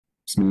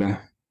بسم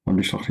الله رب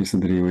اشرح لي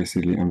صدري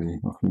ويسر لي أمري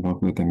واحلل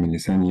عقدة من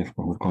لساني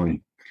يفقهوا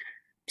قولي.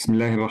 بسم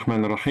الله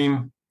الرحمن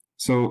الرحيم.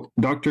 So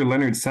Dr.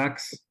 Leonard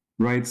Sax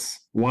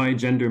writes Why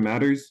Gender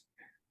Matters,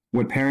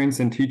 What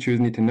Parents and Teachers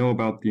Need to Know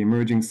About the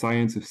Emerging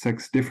Science of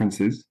Sex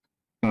Differences.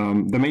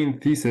 The main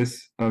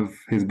thesis of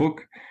his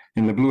book,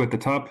 in the blue at the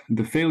top,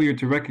 the failure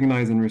to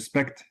recognize and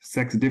respect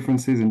sex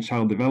differences in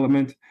child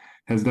development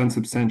has done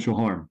substantial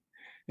harm.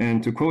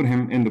 And to quote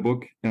him in the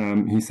book,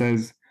 he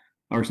says,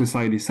 our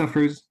society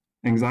suffers.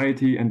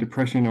 Anxiety and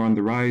depression are on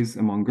the rise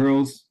among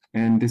girls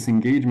and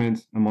disengagement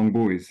among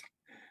boys.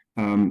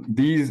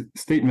 These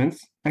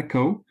statements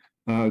echo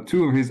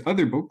two of his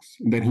other books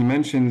that he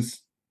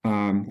mentions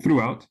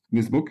throughout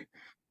this book.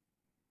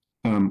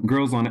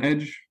 Girls on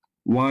Edge,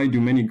 Why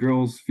Do Many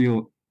Girls Feel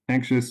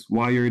Anxious,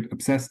 Wired,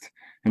 Obsessed,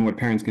 and What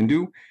Parents Can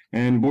Do,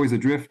 and Boys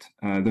Adrift,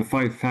 the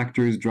 5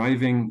 factors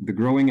driving the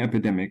growing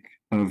epidemic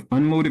of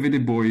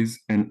unmotivated boys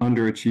and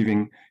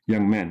underachieving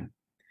young men.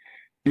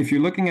 If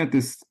you're looking at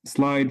this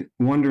slide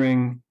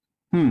wondering,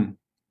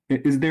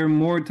 is there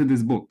more to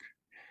this book?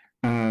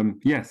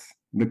 Yes,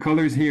 the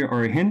colors here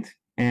are a hint,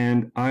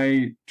 and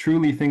I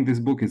truly think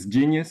this book is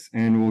genius,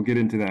 and we'll get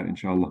into that,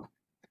 inshallah.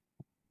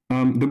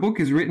 The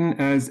book is written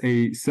as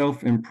a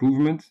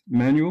self-improvement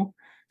manual,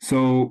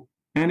 so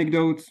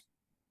anecdotes,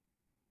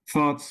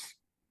 thoughts,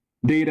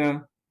 data,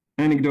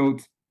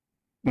 anecdote,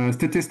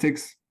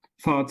 statistics,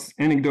 thoughts,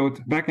 anecdote,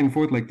 back and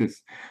forth like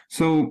this.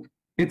 So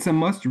it's a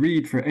must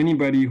read for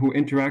anybody who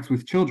interacts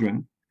with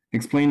children,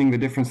 explaining the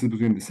differences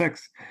between the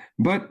sex,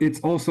 but it's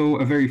also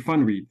a very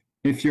fun read.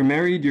 If you're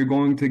married, you're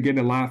going to get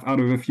a laugh out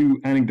of a few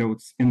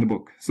anecdotes in the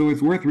book. So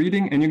it's worth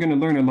reading, and you're going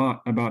to learn a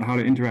lot about how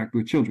to interact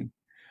with children.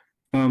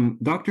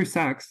 Dr.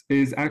 Sax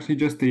is actually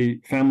just a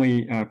family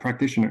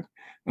practitioner.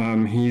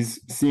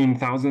 He's seen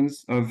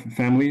thousands of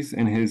families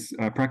in his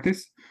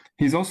practice.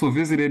 He's also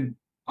visited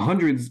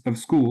hundreds of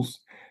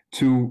schools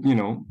to,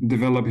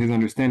 develop his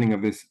understanding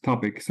of this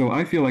topic. So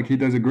I feel like he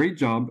does a great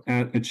job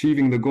at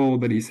achieving the goal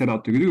that he set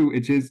out to do,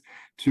 which is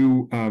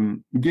to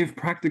give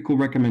practical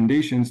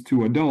recommendations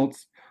to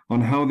adults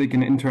on how they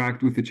can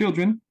interact with the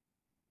children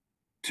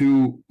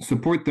to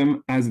support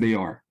them as they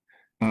are,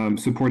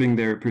 supporting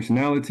their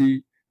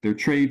personality, their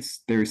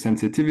traits, their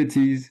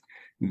sensitivities,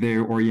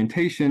 their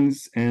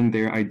orientations, and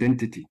their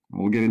identity.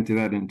 We'll get into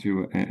that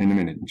in a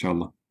minute,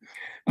 inshallah.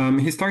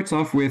 He starts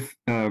off with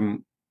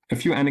a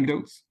few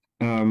anecdotes.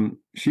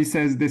 She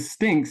says, this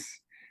stinks.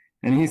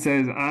 And he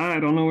says, I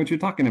don't know what you're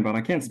talking about.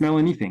 I can't smell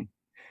anything.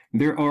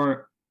 There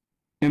are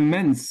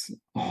immense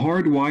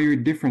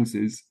hardwired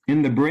differences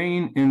in the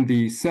brain, in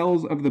the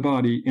cells of the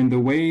body, in the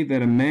way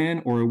that a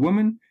man or a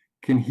woman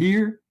can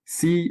hear,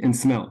 see, and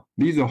smell.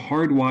 These are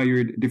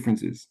hardwired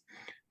differences.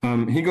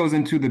 He goes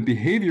into the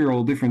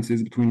behavioral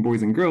differences between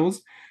boys and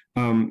girls.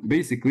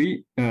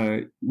 Basically,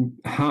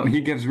 how he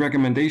gives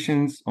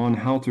recommendations on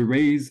how to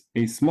raise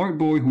a smart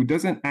boy who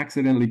doesn't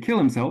accidentally kill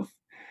himself,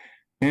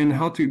 and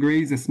how to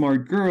raise a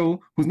smart girl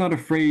who's not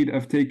afraid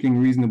of taking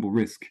reasonable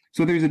risk.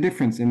 So there's a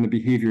difference in the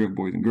behavior of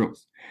boys and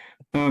girls.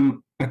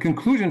 A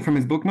conclusion from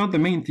his book, not the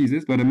main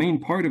thesis, but a main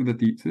part of the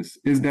thesis,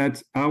 is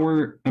that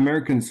our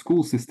American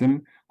school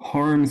system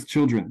harms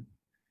children.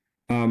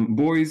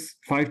 Boys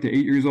 5 to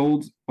 8 years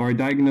old are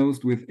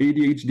diagnosed with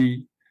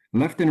ADHD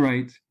left and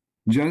right,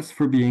 just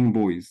for being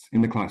boys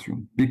in the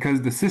classroom,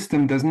 because the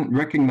system doesn't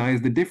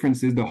recognize the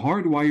differences, the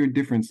hardwired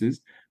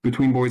differences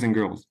between boys and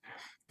girls.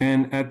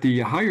 And at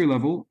the higher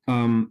level,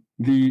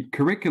 the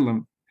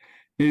curriculum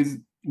is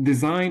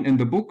designed, and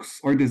the books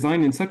are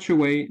designed in such a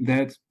way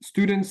that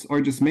students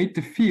are just made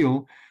to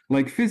feel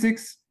like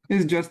physics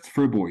is just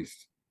for boys.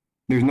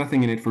 There's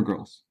nothing in it for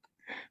girls.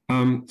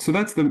 So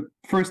that's the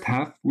first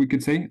half, we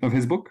could say, of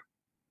his book.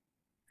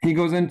 He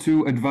goes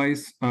into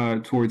advice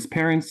towards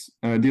parents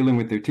dealing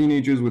with their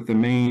teenagers, with the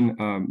main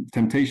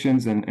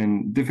temptations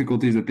and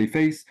difficulties that they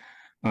face,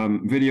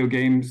 video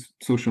games,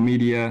 social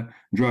media,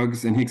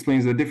 drugs, and he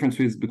explains the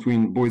differences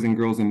between boys and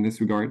girls in this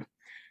regard.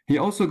 He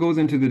also goes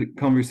into the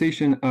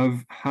conversation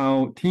of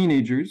how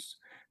teenagers,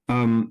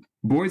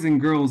 boys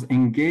and girls,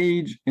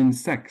 engage in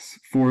sex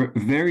for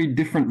very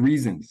different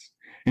reasons.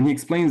 And he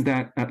explains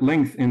that at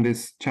length in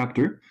this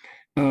chapter.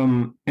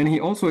 And he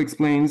also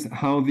explains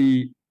how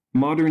the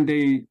modern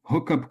day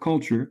hookup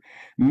culture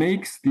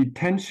makes the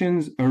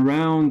tensions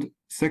around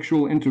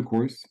sexual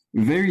intercourse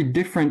very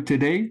different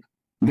today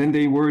than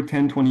they were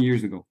 10, 20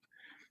 years ago.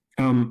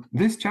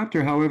 This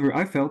chapter, however,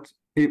 I felt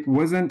it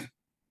wasn't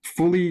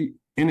fully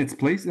in its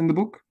place in the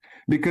book,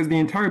 because the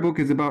entire book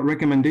is about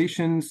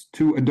recommendations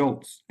to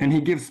adults, and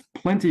he gives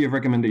plenty of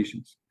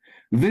recommendations.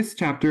 This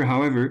chapter,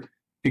 however,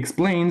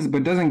 explains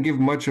but doesn't give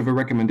much of a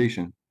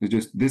recommendation. It's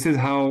just, this is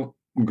how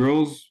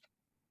girls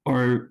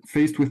are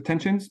faced with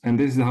tensions, and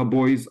this is how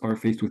boys are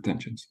faced with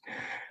tensions.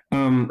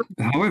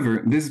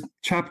 However, this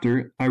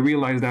chapter, I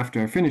realized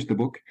after I finished the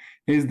book,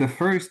 is the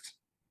first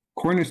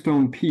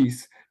cornerstone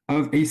piece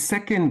of a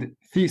second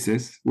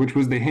thesis, which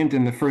was the hint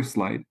in the first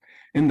slide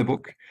in the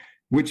book,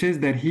 which is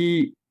that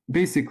he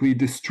basically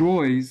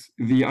destroys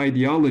the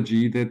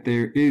ideology that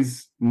there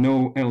is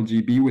no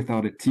LGB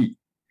without a T.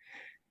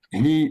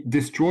 he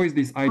destroys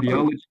this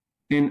ideology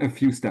in a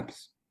few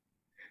steps.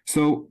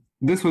 So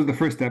this was the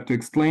first step, to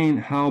explain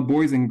how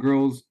boys and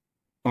girls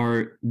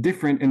are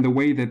different in the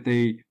way that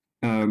they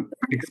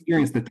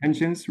experience the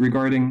tensions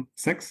regarding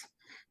sex.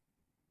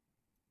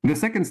 The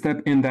second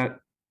step in that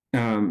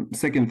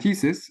second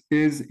thesis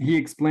is he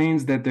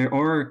explains that there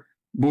are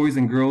boys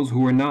and girls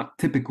who are not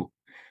typical.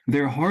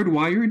 They're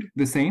hardwired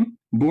the same.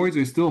 Boys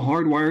are still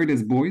hardwired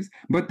as boys,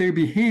 but their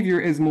behavior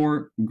is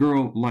more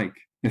girl-like,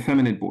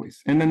 effeminate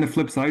boys. And then the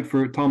flip side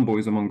for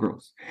tomboys among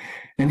girls.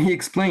 And he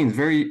explains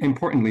very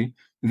importantly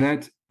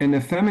that an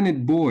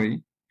effeminate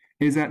boy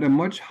is at a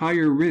much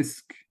higher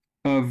risk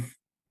of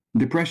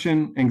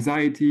depression,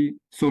 anxiety,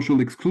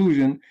 social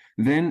exclusion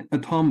than a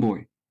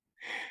tomboy.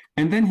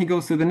 And then he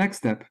goes to the next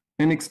step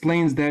and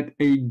explains that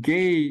a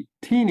gay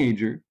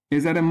teenager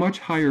is at a much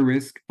higher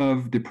risk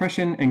of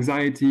depression,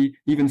 anxiety,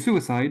 even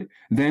suicide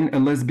than a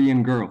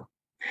lesbian girl.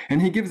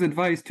 And he gives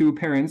advice to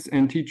parents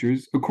and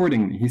teachers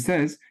accordingly. He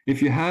says,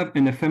 if you have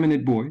an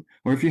effeminate boy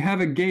or if you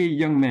have a gay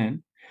young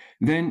man,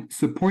 then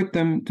support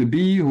them to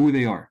be who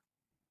they are.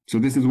 So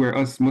this is where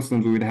us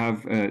Muslims would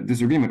have a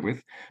disagreement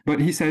with.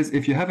 But he says,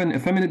 if you have an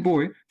effeminate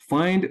boy,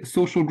 find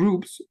social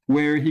groups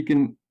where he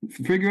can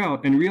figure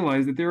out and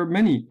realize that there are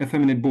many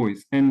effeminate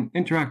boys and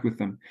interact with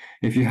them.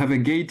 If you have a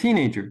gay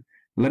teenager,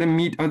 let him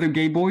meet other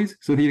gay boys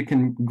so that he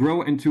can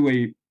grow into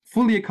a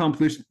fully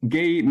accomplished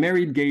gay,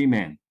 married gay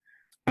man.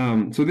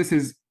 So this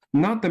is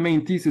not the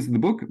main thesis of the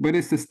book, but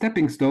it's the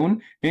stepping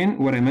stone in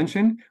what I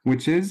mentioned,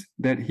 which is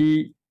that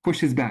he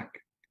pushes back,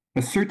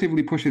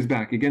 assertively pushes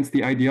back against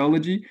the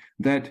ideology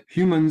that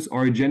humans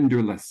are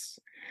genderless,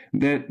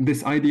 that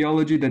this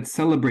ideology that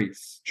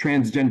celebrates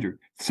transgender,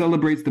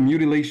 celebrates the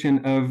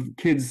mutilation of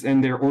kids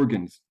and their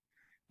organs.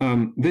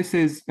 This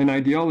is an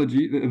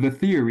ideology, the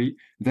theory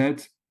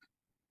that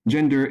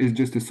gender is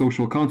just a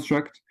social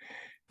construct.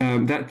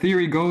 That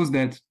theory goes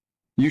that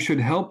you should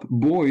help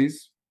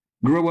boys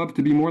grow up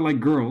to be more like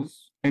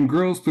girls and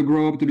girls to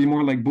grow up to be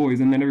more like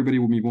boys, and then everybody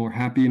will be more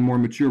happy and more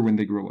mature when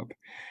they grow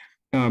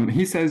up.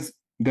 He says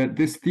that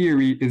this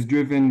theory is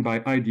driven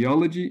by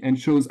ideology and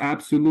shows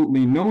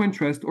absolutely no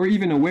interest or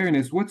even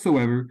awareness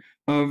whatsoever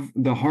of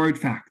the hard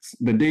facts,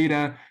 the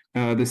data,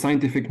 the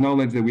scientific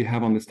knowledge that we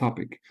have on this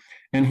topic.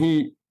 And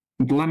he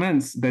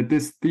laments that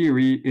this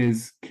theory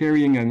is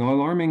carrying an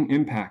alarming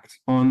impact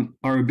on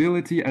our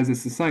ability as a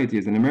society,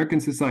 as an American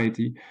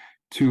society,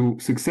 to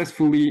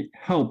successfully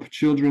help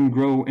children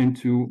grow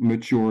into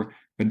mature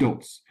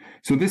adults.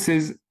 So this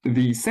is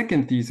the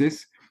second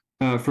thesis,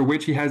 for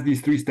which he has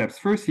these three steps.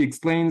 First, he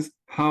explains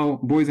how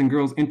boys and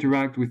girls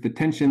interact with the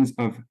tensions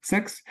of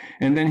sex,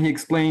 and then he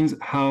explains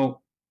how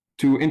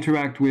to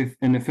interact with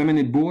an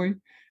effeminate boy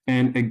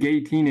and a gay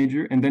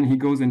teenager, and then he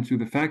goes into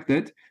the fact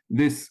that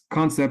this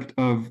concept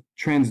of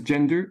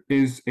transgender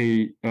is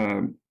a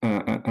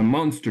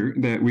monster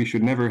that we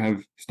should never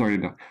have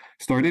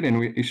started, and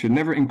we should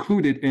never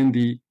include it in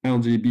the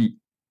LGB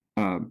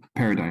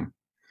paradigm.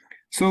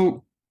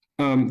 So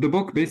the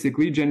book,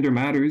 basically, Gender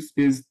Matters,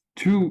 is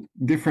two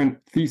different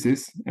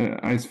theses,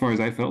 as far as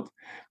I felt.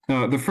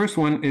 The first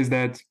one is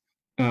that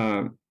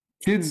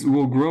kids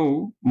will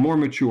grow more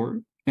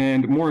mature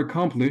and more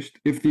accomplished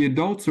if the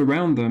adults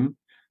around them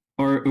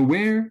are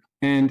aware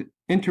and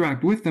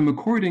interact with them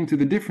according to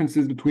the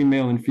differences between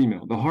male and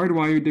female, the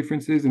hardwired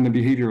differences and the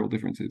behavioral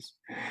differences.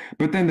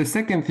 But then the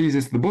second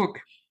thesis of the book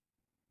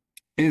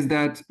is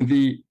that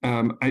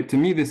to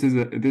me, this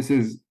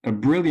is a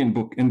brilliant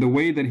book in the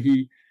way that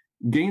he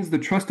gains the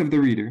trust of the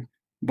reader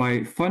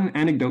by fun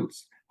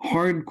anecdotes,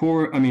 hard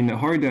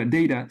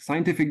data,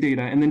 scientific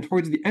data, and then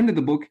towards the end of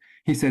the book,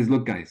 he says,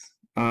 "Look, guys,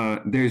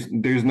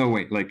 there's no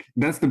way." Like,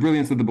 that's the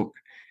brilliance of the book.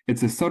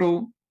 It's a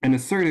subtle and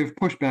assertive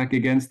pushback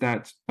against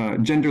that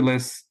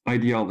genderless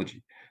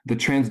ideology, the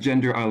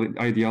transgender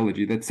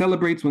ideology that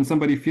celebrates when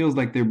somebody feels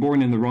like they're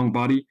born in the wrong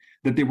body,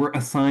 that they were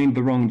assigned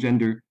the wrong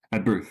gender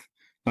at birth.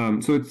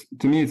 So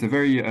to me, it's a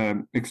very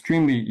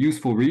extremely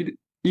useful read,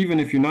 even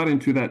if you're not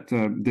into that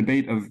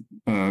debate of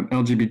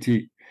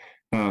LGBT.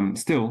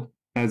 Still,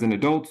 as an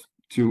adult,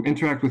 to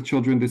interact with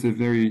children, this is a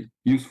very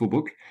useful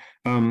book.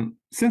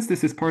 Since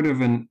this is part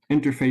of an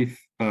interfaith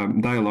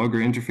dialogue or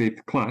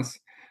interfaith class,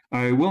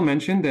 I will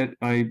mention that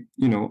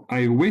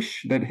I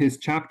wish that his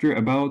chapter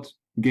about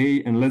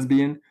gay and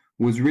lesbian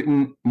was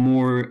written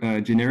more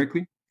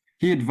generically.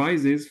 He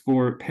advises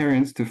for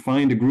parents to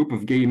find a group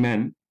of gay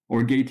men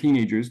or gay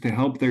teenagers to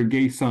help their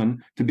gay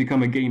son to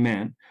become a gay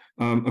man.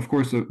 Of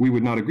course, we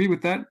would not agree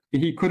with that.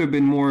 He could have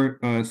been more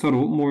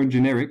subtle, more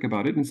generic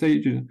about it and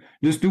say,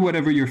 just do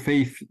whatever your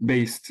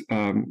faith-based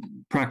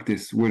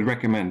practice would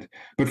recommend.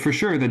 But for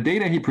sure, the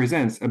data he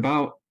presents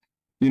about,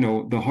 the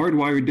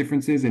hardwired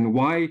differences and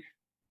why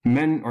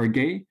men are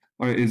gay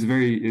is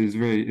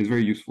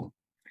very useful.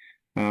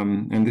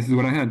 And this is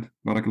what I had.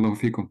 Barakallahu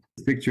fikum.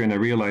 This picture, and I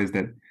realized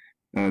that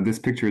this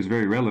picture is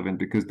very relevant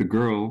because the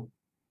girl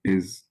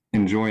is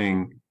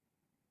enjoying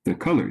the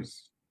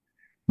colors.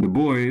 The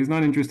boy is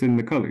not interested in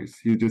the colors.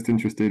 He's just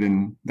interested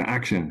in the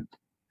action.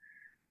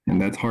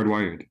 And that's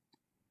hardwired.